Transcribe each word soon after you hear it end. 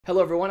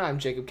Hello everyone, I'm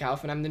Jacob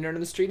Kaufman, I'm the nerd on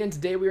the street, and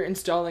today we are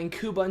installing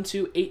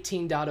Kubuntu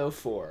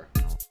 18.04.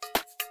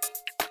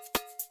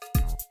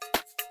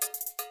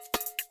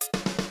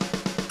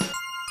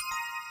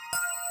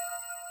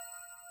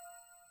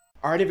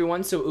 Alright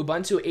everyone, so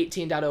Ubuntu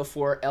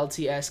 18.04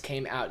 LTS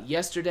came out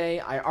yesterday.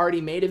 I already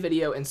made a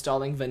video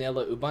installing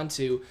vanilla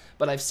Ubuntu,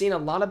 but I've seen a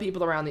lot of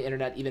people around the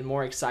internet even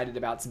more excited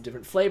about some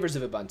different flavors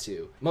of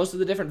Ubuntu. Most of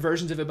the different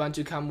versions of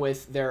Ubuntu come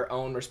with their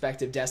own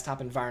respective desktop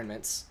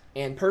environments.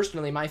 And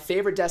personally, my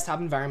favorite desktop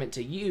environment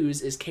to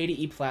use is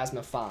KDE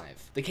Plasma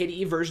 5. The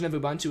KDE version of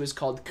Ubuntu is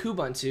called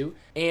Kubuntu,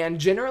 and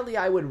generally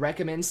I would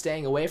recommend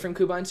staying away from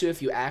Kubuntu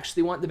if you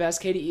actually want the best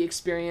KDE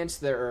experience.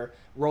 There are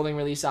rolling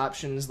release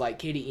options like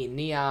KDE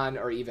Neon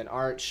or even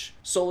Arch.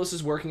 Solus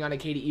is working on a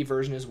KDE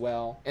version as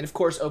well, and of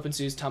course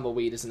OpenSUSE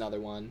Tumbleweed is another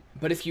one.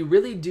 But if you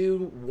really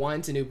do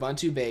want an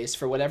Ubuntu base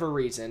for whatever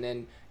reason,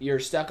 and you're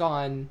stuck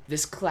on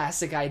this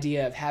classic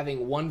idea of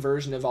having one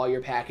version of all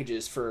your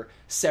packages for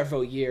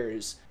several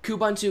years,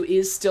 Kubuntu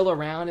is still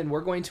around, and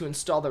we're going to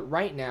install it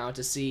right now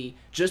to see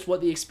just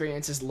what the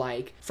experience is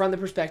like from the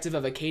perspective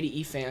of a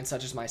KDE fan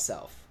such as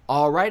myself.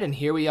 Alright, and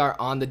here we are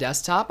on the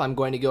desktop. I'm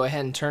going to go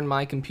ahead and turn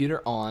my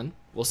computer on.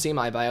 We'll see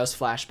my BIOS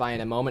flash by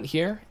in a moment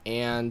here,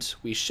 and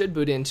we should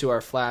boot into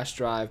our flash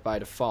drive by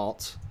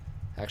default.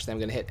 Actually, I'm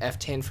going to hit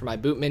F10 for my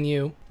boot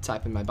menu,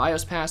 type in my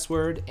BIOS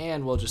password,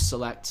 and we'll just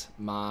select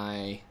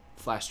my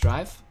flash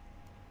drive.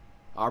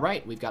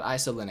 Alright, we've got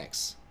ISO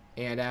Linux.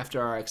 And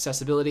after our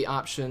accessibility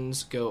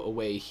options go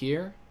away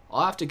here,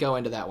 I'll have to go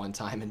into that one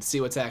time and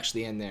see what's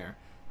actually in there.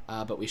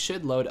 But we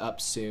should load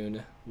up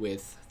soon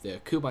with the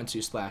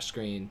Kubuntu splash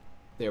screen.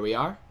 There we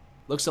are.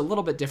 Looks a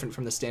little bit different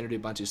from the standard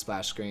Ubuntu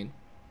splash screen.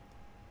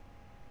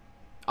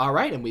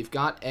 Alright, and we've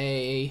got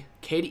a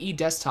KDE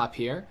desktop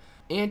here.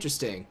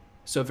 Interesting.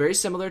 So very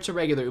similar to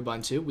regular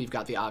Ubuntu, we've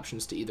got the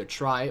options to either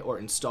try or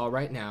install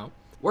right now.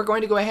 We're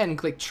going to go ahead and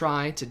click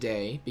try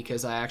today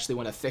because I actually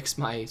want to fix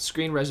my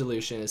screen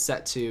resolution. Is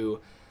set to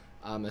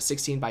a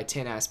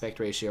 16:10 aspect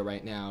ratio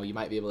right now. You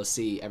might be able to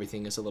see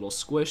everything is a little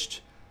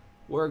squished.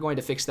 We're going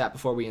to fix that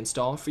before we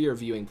install for your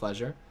viewing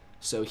pleasure.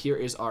 So here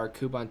is our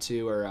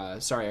Kubuntu, or our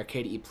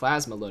KDE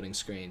Plasma loading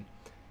screen.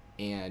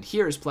 And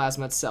here is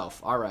Plasma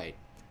itself. Alright.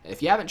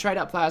 If you haven't tried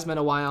out Plasma in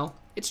a while,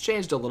 it's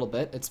changed a little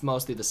bit. It's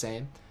mostly the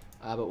same.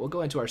 But we'll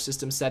go into our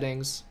system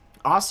settings.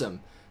 Awesome.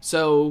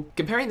 So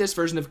comparing this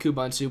version of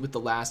Kubuntu with the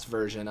last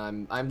version,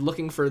 I'm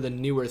looking for the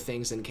newer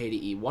things in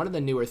KDE. One of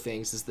the newer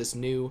things is this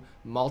new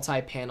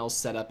multi-panel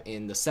setup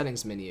in the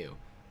settings menu.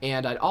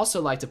 And I'd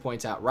also like to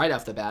point out right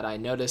off the bat, I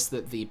noticed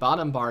that the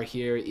bottom bar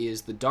here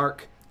is the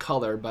dark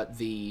color, but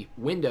the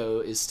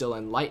window is still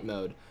in light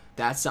mode.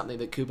 That's something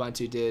that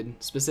Kubuntu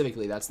did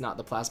specifically. That's not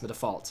the Plasma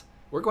default.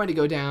 We're going to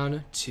go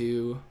down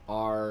to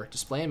our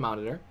display and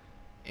monitor,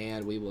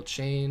 and we will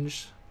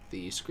change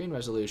the screen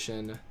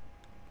resolution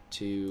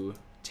to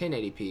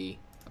 1080p,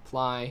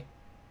 apply.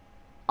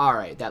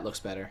 Alright, that looks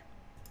better.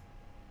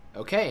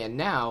 Okay, and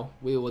now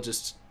we will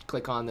just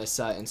click on this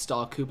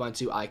install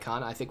Kubuntu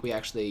icon. I think we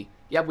actually,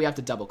 yep, we have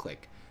to double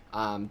click.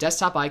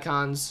 Desktop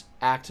icons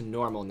act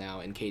normal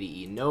now in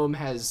KDE. GNOME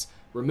has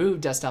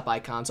removed desktop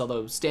icons,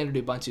 although standard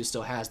Ubuntu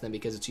still has them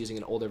because it's using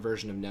an older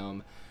version of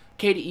GNOME.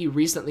 KDE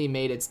recently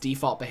made its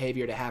default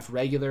behavior to have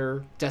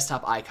regular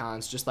desktop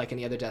icons, just like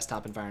any other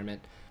desktop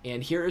environment.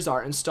 And here is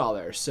our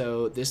installer.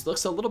 So this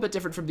looks a little bit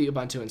different from the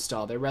Ubuntu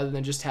installer. Rather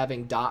than just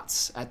having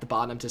dots at the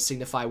bottom to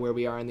signify where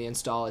we are in the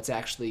install, it's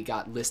actually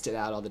got listed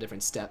out all the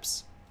different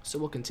steps. So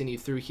we'll continue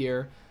through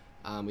here.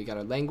 We got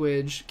our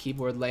language,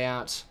 keyboard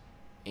layout,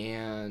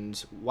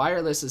 and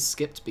wireless is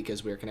skipped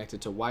because we're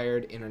connected to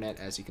wired internet,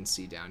 as you can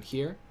see down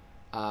here.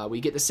 We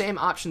get the same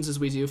options as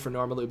we do for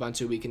normal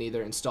Ubuntu. We can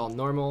either install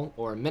normal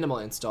or minimal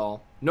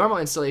install. Normal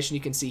installation,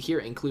 you can see here,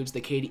 includes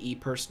the KDE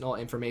Personal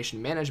Information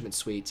Management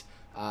Suite,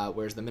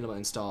 whereas the minimal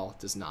install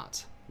does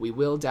not. We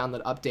will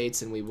download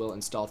updates and we will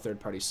install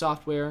third-party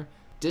software.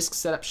 Disk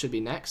setup should be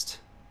next.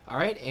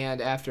 Alright,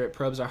 and after it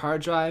probes our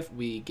hard drive,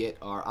 we get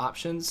our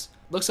options.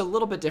 Looks a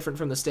little bit different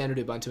from the standard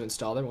Ubuntu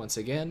installer once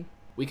again.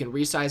 We can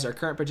resize our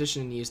current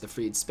partition and use the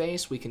freed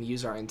space. We can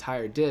use our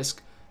entire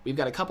disk. We've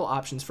got a couple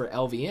options for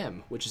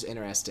LVM, which is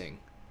interesting.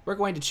 We're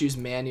going to choose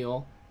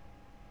manual,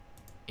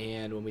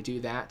 and when we do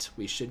that,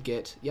 we should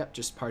get, yep,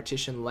 just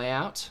partition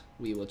layout.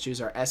 We will choose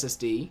our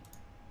SSD,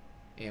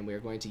 and we're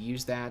going to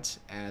use that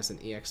as an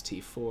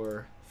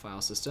ext4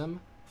 file system,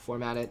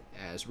 format it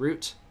as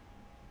root,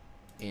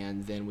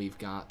 and then we've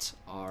got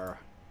our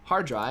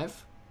hard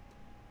drive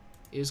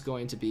is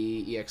going to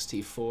be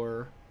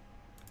ext4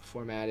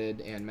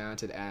 formatted and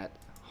mounted at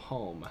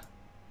home.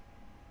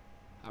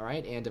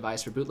 Alright, and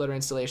device for bootloader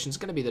installation is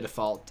going to be the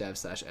default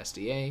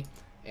dev/sda,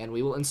 and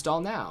we will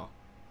install now.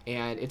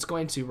 And it's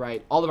going to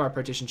write all of our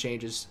partition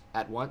changes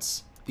at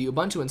once. The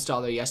Ubuntu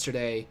installer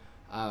yesterday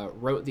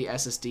wrote the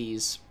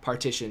SSD's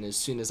partition as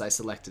soon as I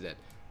selected it,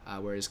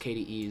 whereas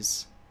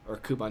KDE's, or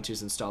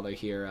Kubuntu's installer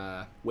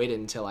here, waited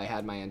until I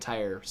had my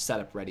entire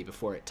setup ready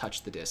before it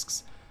touched the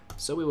disks.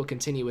 So we will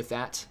continue with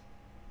that.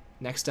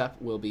 Next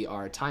up will be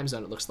our time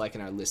zone, it looks like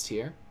in our list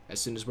here. As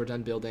soon as we're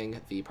done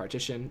building the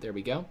partition, there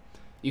we go.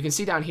 You can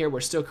see down here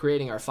we're still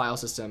creating our file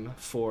system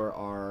for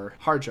our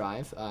hard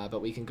drive,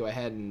 but we can go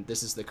ahead and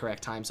this is the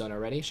correct time zone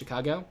already,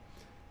 Chicago.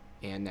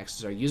 And next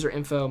is our user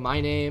info, my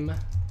name,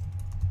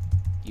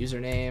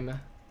 username,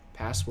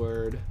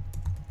 password,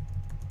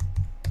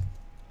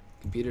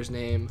 computer's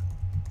name,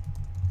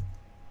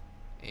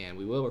 and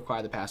we will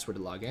require the password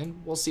to log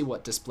in. We'll see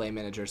what display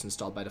manager is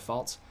installed by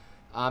default.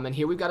 And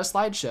here we've got a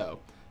slideshow.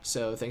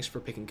 So thanks for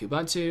picking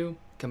Kubuntu.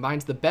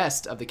 Combines the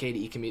best of the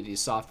KDE community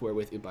software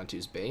with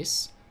Ubuntu's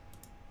base.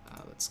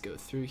 Let's go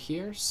through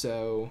here.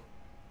 So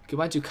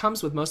Kubuntu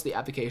comes with most of the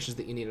applications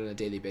that you need on a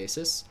daily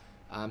basis.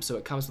 So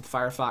it comes with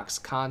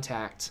Firefox,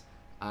 Contact,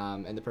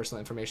 and the Personal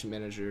Information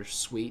Manager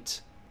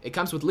suite. It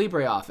comes with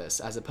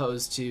LibreOffice as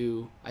opposed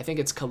to, I think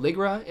it's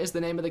Calligra is the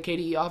name of the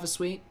KDE Office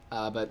suite,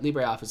 but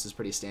LibreOffice is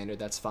pretty standard,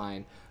 that's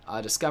fine.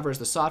 Discover is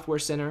the software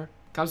center.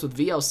 Comes with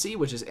VLC,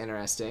 which is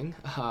interesting,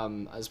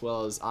 as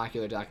well as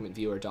Ocular Document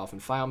Viewer, Dolphin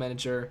File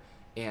Manager,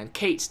 and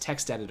Kate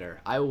Text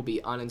Editor. I will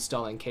be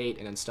uninstalling Kate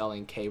and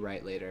installing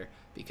kwrite later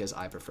because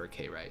I prefer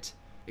kwrite.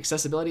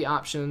 Accessibility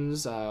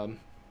options,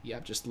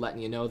 yep, just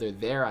letting you know they're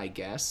there, I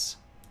guess.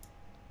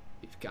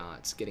 We've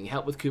got getting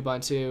help with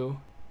Kubuntu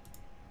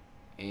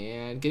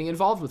and getting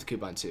involved with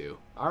Kubuntu.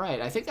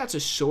 Alright, I think that's a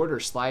shorter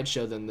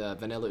slideshow than the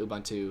vanilla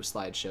Ubuntu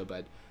slideshow,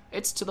 but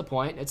it's to the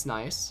point, it's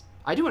nice.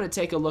 I do want to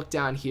take a look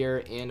down here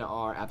in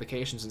our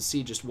applications and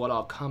see just what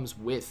all comes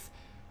with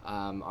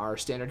our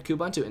standard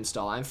Kubuntu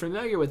install. I'm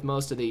familiar with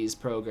most of these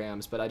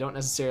programs, but I don't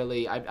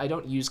necessarily, I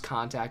don't use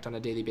Contact on a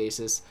daily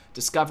basis.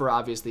 Discover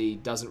obviously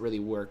doesn't really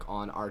work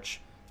on Arch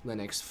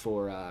Linux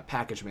for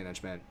package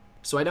management.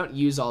 So I don't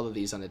use all of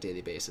these on a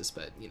daily basis,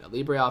 but you know,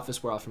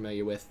 LibreOffice we're all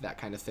familiar with, that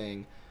kind of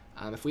thing.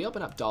 If we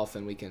open up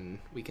Dolphin, we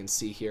can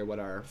see here what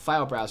our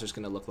file browser is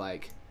going to look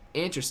like.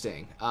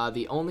 Interesting.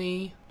 The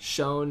only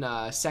shown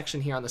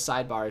section here on the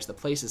sidebar is the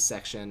Places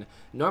section.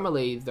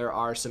 Normally, there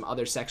are some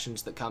other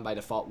sections that come by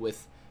default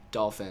with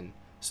Dolphin.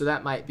 So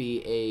that might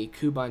be a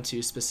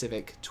Kubuntu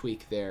specific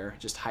tweak there,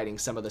 just hiding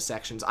some of the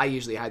sections. I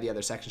usually hide the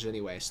other sections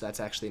anyway, so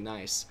that's actually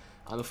nice.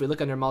 If we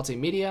look under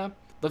Multimedia,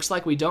 looks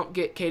like we don't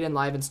get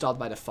Kdenlive installed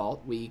by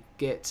default. We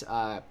get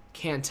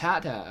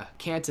Cantata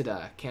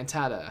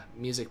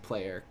Music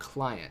Player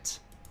Client.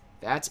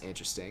 That's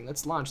interesting.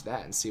 Let's launch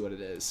that and see what it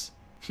is.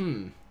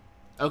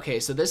 Okay,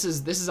 so this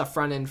is a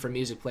front end for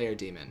Music Player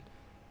Daemon.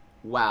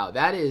 Wow,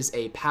 that is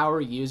a power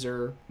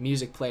user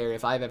music player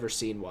if I've ever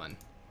seen one.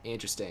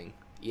 Interesting.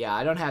 Yeah,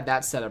 I don't have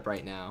that set up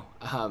right now.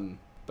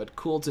 But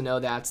cool to know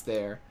that's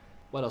there.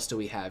 What else do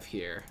we have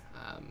here?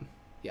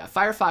 Yeah,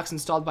 Firefox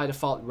installed by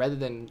default rather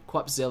than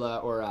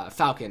Quapzilla or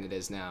Falcon it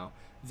is now,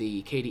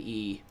 the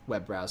KDE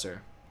web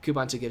browser.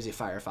 Kubuntu gives you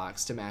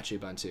Firefox to match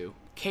Ubuntu.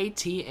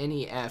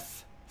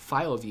 KTNEF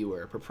file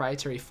viewer,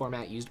 proprietary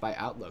format used by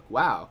Outlook.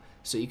 Wow,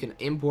 so you can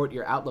import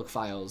your Outlook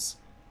files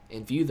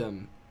and view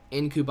them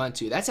in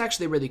Kubuntu. That's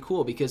actually really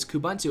cool because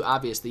Kubuntu,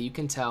 obviously, you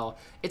can tell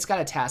it's got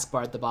a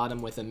taskbar at the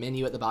bottom with a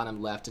menu at the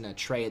bottom left and a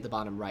tray at the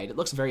bottom right. It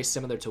looks very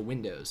similar to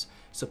Windows.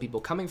 So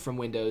people coming from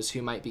Windows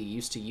who might be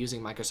used to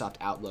using Microsoft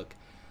Outlook,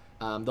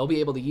 they'll be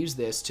able to use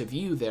this to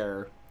view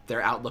their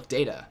Outlook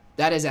data.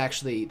 That is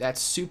actually, that's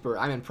super,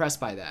 I'm impressed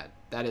by that.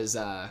 That is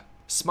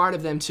smart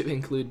of them to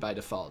include by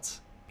default.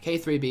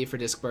 K3B for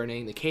disk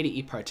burning, the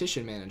KDE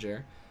partition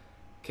manager,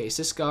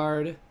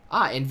 Sysguard,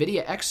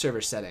 Nvidia X server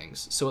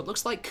settings. So it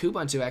looks like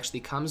Kubuntu actually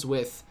comes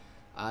with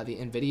the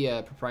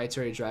Nvidia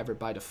proprietary driver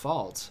by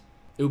default.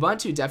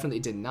 Ubuntu definitely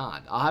did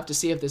not. I'll have to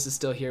see if this is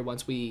still here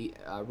once we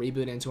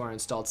reboot into our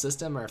installed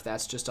system or if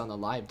that's just on the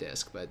live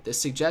disk. But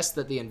this suggests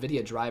that the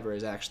Nvidia driver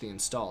is actually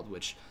installed,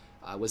 which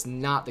was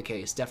not the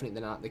case,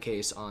 definitely not the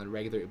case on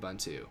regular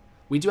Ubuntu.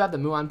 We do have the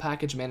Muon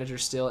package manager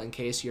still in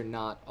case you're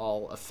not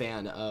all a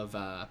fan of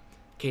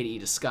KDE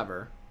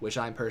Discover, which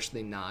I'm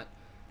personally not.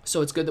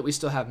 So it's good that we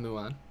still have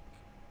Muon.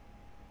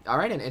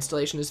 Alright, and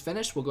installation is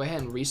finished. We'll go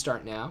ahead and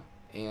restart now,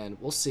 and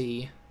we'll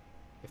see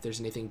if there's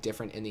anything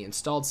different in the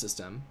installed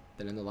system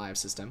than in the live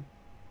system.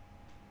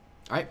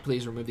 Alright,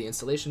 please remove the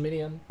installation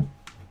medium.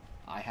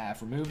 I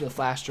have removed the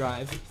flash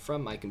drive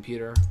from my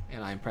computer,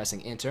 and I'm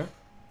pressing enter.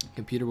 The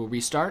computer will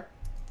restart.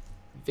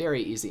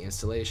 Very easy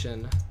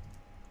installation.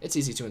 It's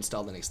easy to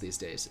install Linux these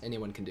days.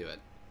 Anyone can do it.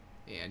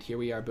 And here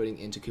we are booting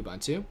into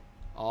Kubuntu.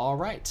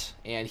 Alright,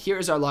 and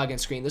here's our login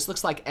screen. This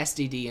looks like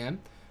SDDM,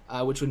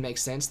 which would make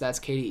sense. That's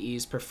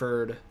KDE's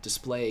preferred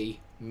display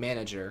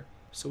manager.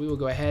 So we will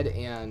go ahead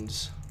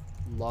and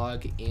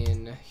log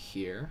in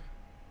here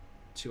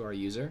to our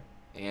user.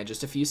 And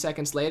just a few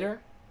seconds later,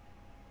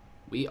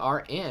 we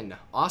are in.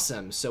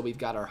 Awesome. So we've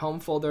got our home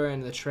folder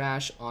and the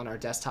trash on our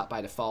desktop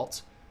by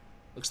default.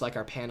 Looks like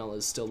our panel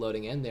is still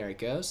loading in. There it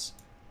goes.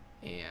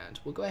 And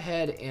we'll go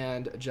ahead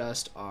and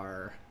adjust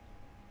our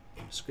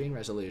screen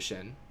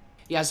resolution.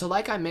 Yeah, so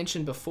like I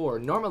mentioned before,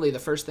 normally the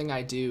first thing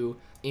I do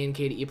in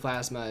KDE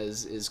Plasma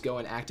is go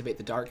and activate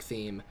the dark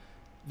theme.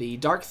 The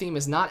dark theme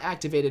is not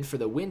activated for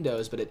the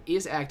windows, but it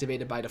is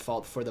activated by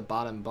default for the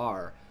bottom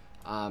bar,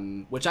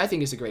 which I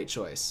think is a great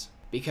choice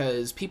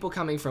because people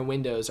coming from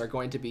Windows are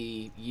going to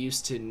be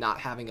used to not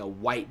having a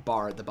white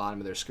bar at the bottom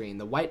of their screen.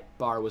 The white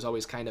bar was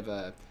always kind of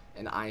a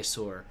an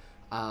eyesore.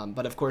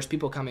 But of course,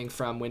 people coming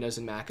from Windows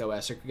and Mac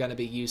OS are going to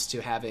be used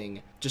to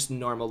having just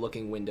normal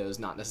looking windows,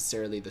 not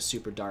necessarily the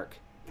super dark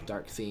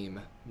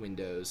theme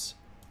windows.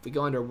 If we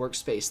go under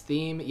Workspace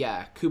Theme,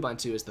 yeah,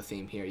 Kubuntu is the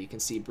theme here. You can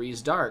see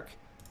Breeze Dark,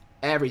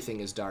 everything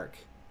is dark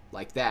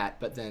like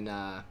that. But then,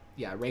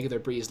 yeah, regular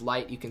Breeze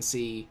Light you can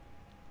see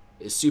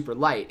is super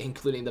light,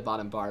 including the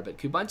bottom bar. But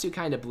Kubuntu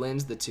kind of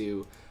blends the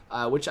two,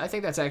 which I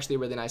think that's actually a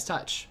really nice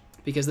touch.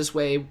 Because this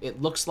way it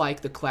looks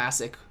like the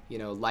classic, you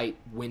know, light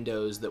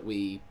windows that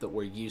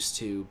we're used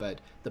to,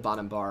 but the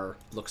bottom bar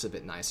looks a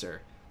bit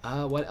nicer.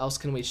 What else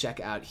can we check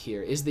out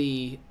here? Is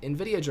the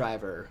Nvidia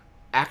driver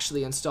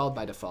actually installed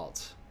by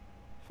default?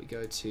 If we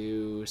go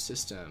to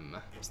System,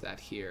 is that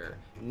here?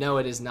 No,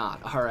 it is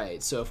not. All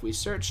right, so if we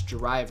search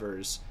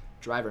drivers,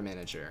 Driver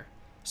Manager.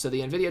 So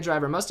the Nvidia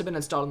driver must have been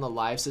installed on the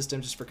live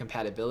system just for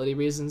compatibility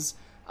reasons.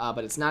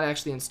 But it's not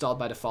actually installed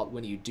by default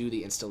when you do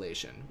the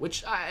installation,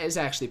 which is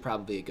actually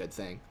probably a good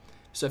thing.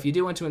 So if you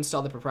do want to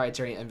install the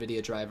proprietary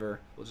Nvidia driver,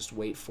 we'll just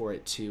wait for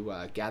it to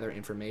gather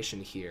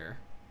information here.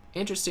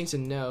 Interesting to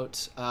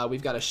note,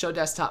 we've got a Show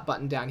Desktop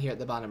button down here at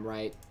the bottom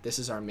right. This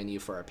is our menu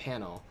for our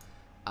panel.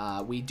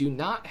 We do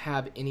not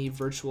have any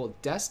virtual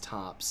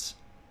desktops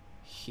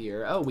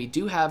here. Oh, we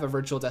do have a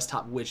virtual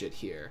desktop widget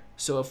here.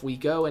 So if we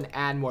go and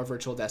add more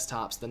virtual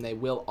desktops, then they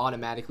will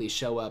automatically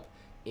show up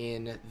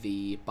in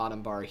the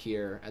bottom bar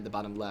here at the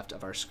bottom left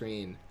of our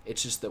screen.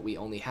 It's just that we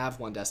only have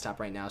one desktop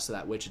right now, so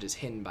that widget is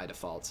hidden by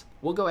default.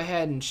 We'll go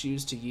ahead and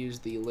choose to use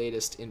the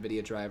latest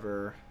Nvidia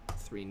driver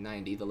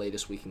 390, the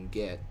latest we can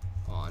get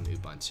on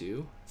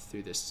Ubuntu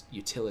through this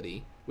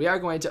utility. We are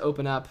going to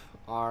open up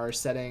our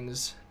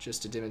settings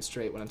just to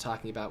demonstrate what I'm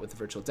talking about with the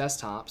virtual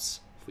desktops.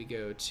 If we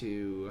go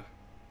to,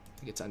 I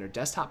think it's under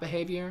desktop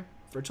behavior,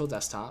 virtual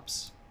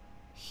desktops,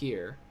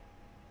 here,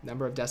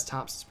 number of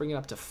desktops, let's bring it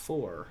up to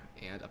 4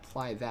 and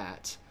apply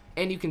that.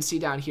 And you can see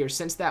down here,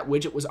 since that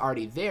widget was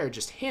already there,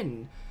 just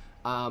hidden,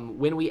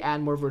 when we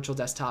add more virtual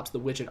desktops, the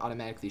widget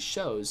automatically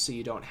shows, so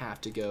you don't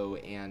have to go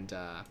and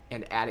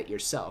add it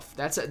yourself.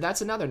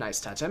 That's another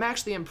nice touch. I'm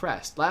actually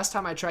impressed. Last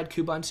time I tried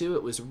Kubuntu,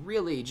 it was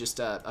really just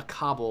a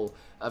cobble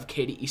of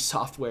KDE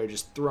software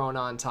just thrown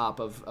on top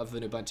of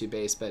an Ubuntu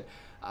base, but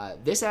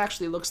this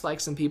actually looks like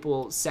some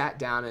people sat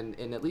down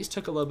and at least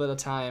took a little bit of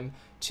time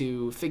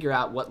to figure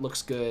out what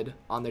looks good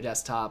on their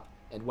desktop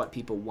and what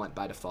people want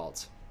by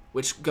default,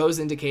 which goes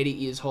into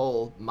KDE's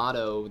whole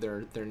motto,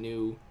 their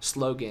new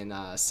slogan,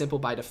 simple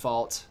by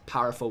default,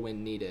 powerful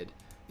when needed.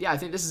 Yeah, I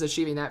think this is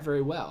achieving that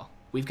very well.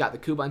 We've got the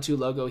Kubuntu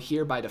logo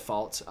here by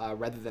default,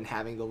 rather than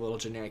having the little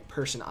generic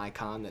person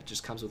icon that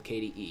just comes with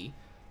KDE.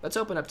 Let's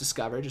open up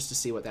Discover just to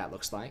see what that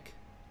looks like.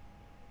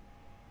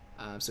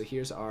 So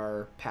here's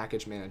our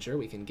package manager.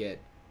 We can get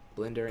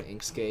Blender,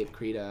 Inkscape,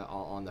 Krita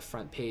all on the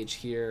front page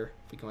here.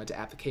 If we go into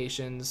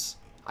applications,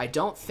 I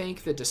don't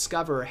think that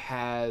Discover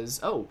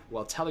has, oh,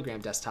 well, Telegram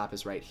desktop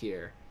is right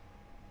here.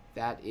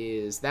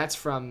 That's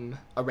from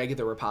a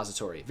regular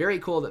repository. Very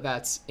cool that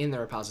that's in the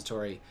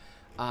repository.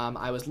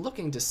 I was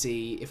looking to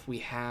see if we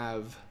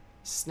have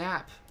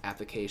Snap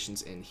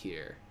applications in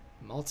here.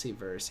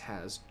 Multiverse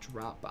has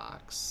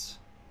Dropbox.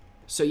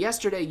 So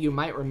yesterday, you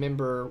might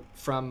remember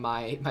from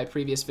my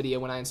previous video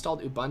when I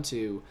installed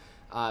Ubuntu,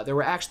 there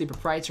were actually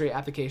proprietary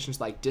applications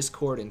like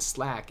Discord and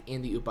Slack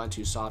in the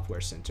Ubuntu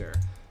Software Center.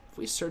 If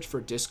we search for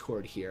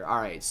Discord here,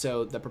 all right,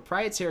 so the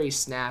proprietary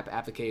Snap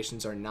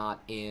applications are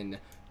not in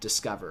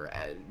Discover.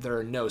 There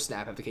are no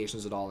Snap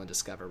applications at all in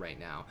Discover right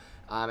now.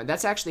 And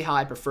that's actually how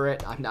I prefer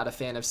it. I'm not a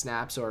fan of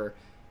Snaps or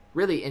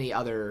really any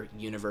other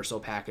universal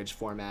package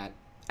format.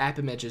 App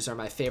images are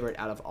my favorite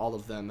out of all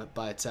of them,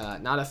 but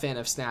not a fan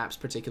of Snaps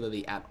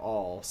particularly at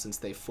all, since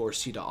they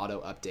force you to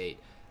auto-update.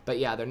 But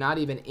yeah, they're not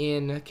even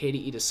in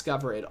KDE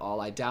Discover at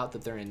all. I doubt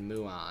that they're in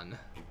Muon.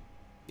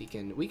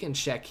 We can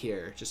check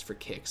here just for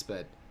kicks,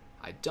 but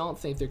I don't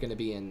think they're going to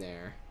be in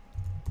there.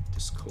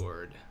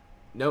 Discord.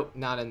 Nope,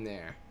 not in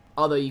there.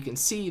 Although you can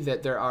see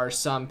that there are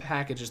some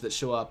packages that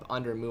show up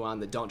under Muon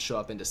that don't show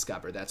up in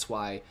Discover. That's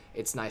why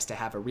it's nice to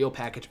have a real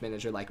package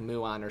manager like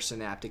Muon or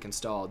Synaptic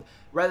installed,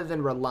 rather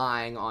than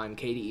relying on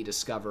KDE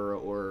Discover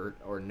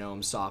or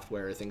GNOME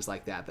software or things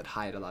like that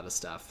hide a lot of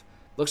stuff.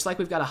 Looks like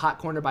we've got a hot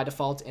corner by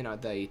default in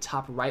the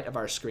top right of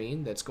our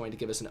screen that's going to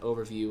give us an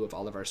overview of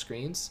all of our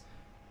screens.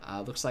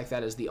 Looks like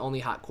that is the only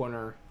hot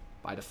corner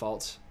by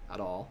default at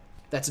all.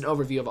 That's an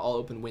overview of all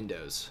open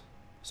windows.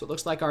 So it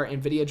looks like our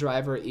Nvidia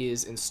driver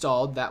is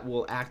installed. That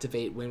will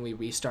activate when we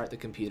restart the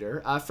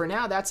computer. For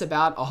now, that's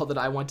about all that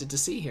I wanted to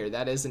see here.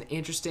 That is an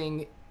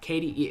interesting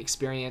KDE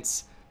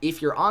experience.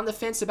 If you're on the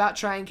fence about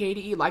trying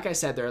KDE, like I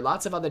said, there are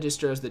lots of other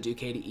distros that do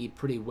KDE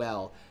pretty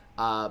well.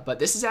 But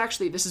this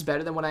is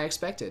better than what I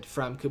expected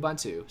from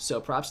Kubuntu.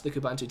 So props to the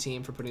Kubuntu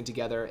team for putting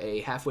together a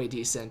halfway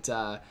decent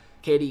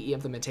KDE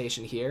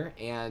implementation here.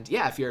 And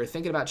yeah, if you're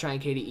thinking about trying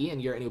KDE and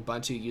you're an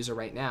Ubuntu user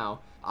right now,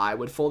 I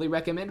would fully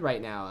recommend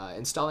right now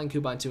installing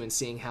Kubuntu and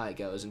seeing how it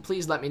goes. And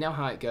please let me know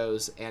how it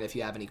goes, and if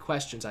you have any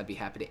questions, I'd be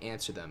happy to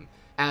answer them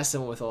as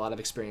someone with a lot of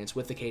experience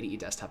with the KDE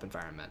desktop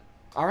environment.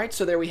 Alright,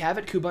 so there we have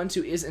it.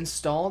 Kubuntu is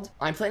installed.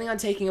 I'm planning on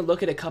taking a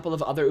look at a couple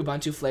of other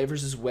Ubuntu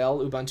flavors as well.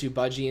 Ubuntu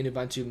Budgie and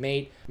Ubuntu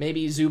Mate.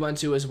 Maybe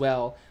Xubuntu as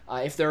well.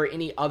 If there are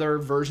any other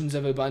versions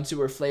of Ubuntu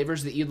or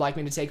flavors that you'd like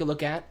me to take a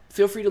look at,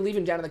 feel free to leave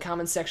them down in the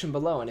comments section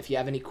below. And if you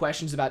have any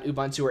questions about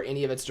Ubuntu or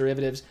any of its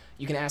derivatives,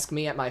 you can ask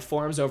me at my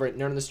forums over at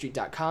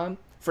nerdonthestreet.com.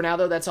 For now,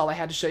 though, that's all I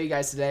had to show you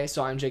guys today.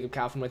 So I'm Jacob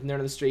Kaufman with Nerd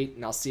on the Street,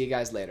 and I'll see you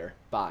guys later.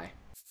 Bye.